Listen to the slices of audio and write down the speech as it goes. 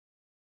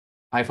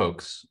Hi,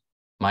 folks.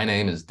 My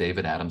name is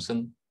David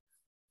Adamson.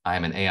 I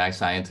am an AI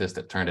scientist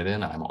at Turnitin,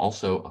 and I'm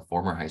also a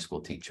former high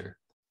school teacher.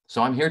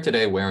 So I'm here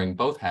today wearing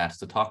both hats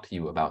to talk to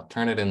you about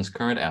Turnitin's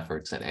current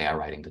efforts at AI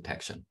writing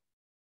detection.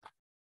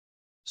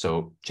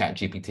 So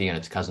ChatGPT and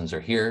its cousins are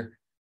here.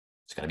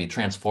 It's going to be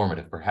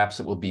transformative.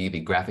 Perhaps it will be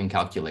the graphing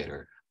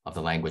calculator of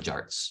the language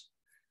arts.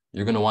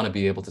 You're going to want to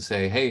be able to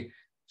say, hey,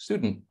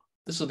 student,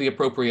 this is the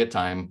appropriate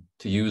time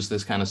to use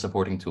this kind of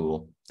supporting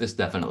tool. This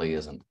definitely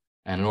isn't.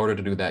 And in order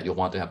to do that, you'll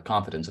want to have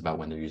confidence about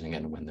when they're using it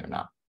and when they're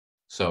not.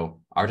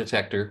 So our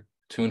detector,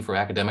 tuned for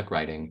academic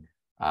writing,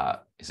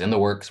 is in the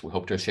works. We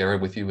hope to share it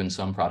with you in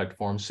some product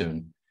form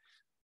soon.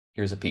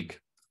 Here's a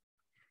peek.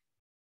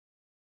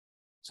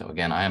 So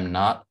again, I am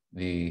not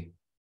the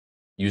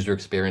user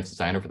experience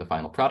designer for the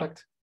final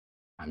product.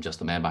 I'm just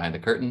the man behind the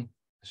curtain.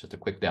 It's just a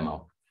quick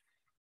demo.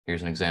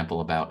 Here's an example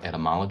about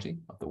etymology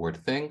of the word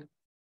thing.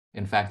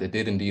 In fact, it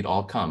did indeed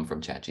all come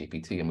from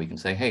ChatGPT, and we can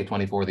say, hey,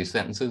 24 of these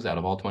sentences out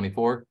of all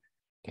 24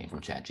 came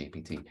from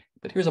ChatGPT.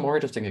 But here's a more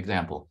interesting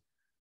example.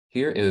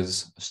 Here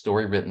is a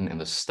story written in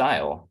the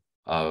style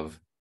of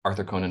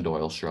Arthur Conan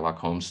Doyle's Sherlock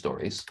Holmes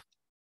stories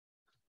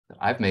that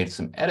I've made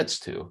some edits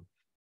to.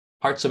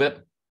 Parts of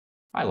it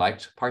I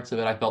liked, parts of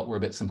it I felt were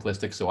a bit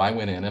simplistic, so I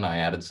went in and I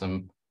added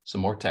some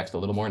more text, a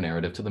little more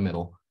narrative to the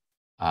middle.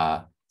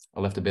 I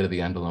left a bit of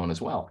the end alone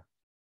as well.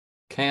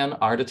 Can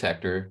our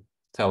detector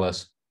tell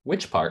us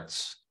which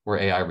parts were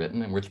AI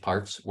written and which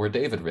parts were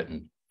David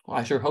written? Well,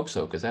 I sure hope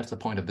so, because that's the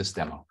point of this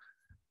demo.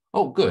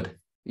 Oh, good.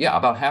 Yeah,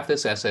 about half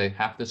this essay,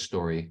 half this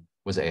story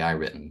was AI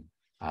written.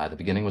 The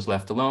beginning was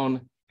left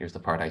alone. Here's the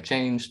part I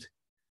changed.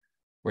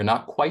 We're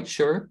not quite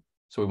sure,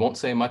 so we won't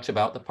say much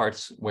about the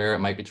parts where it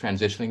might be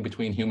transitioning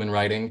between human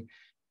writing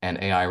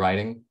and AI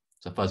writing.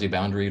 It's a fuzzy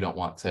boundary. You don't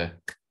want to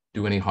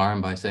do any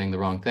harm by saying the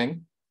wrong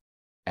thing.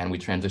 And we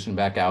transition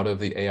back out of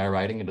the AI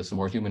writing into some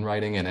more human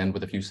writing and end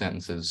with a few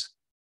sentences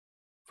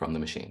from the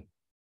machine.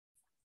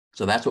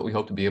 So that's what we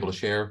hope to be able to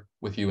share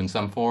with you in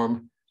some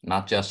form,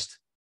 not just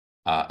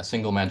a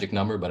single magic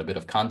number, but a bit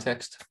of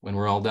context when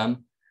we're all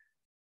done.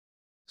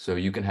 So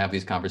you can have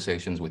these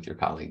conversations with your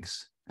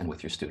colleagues and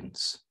with your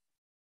students.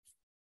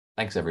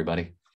 Thanks, everybody.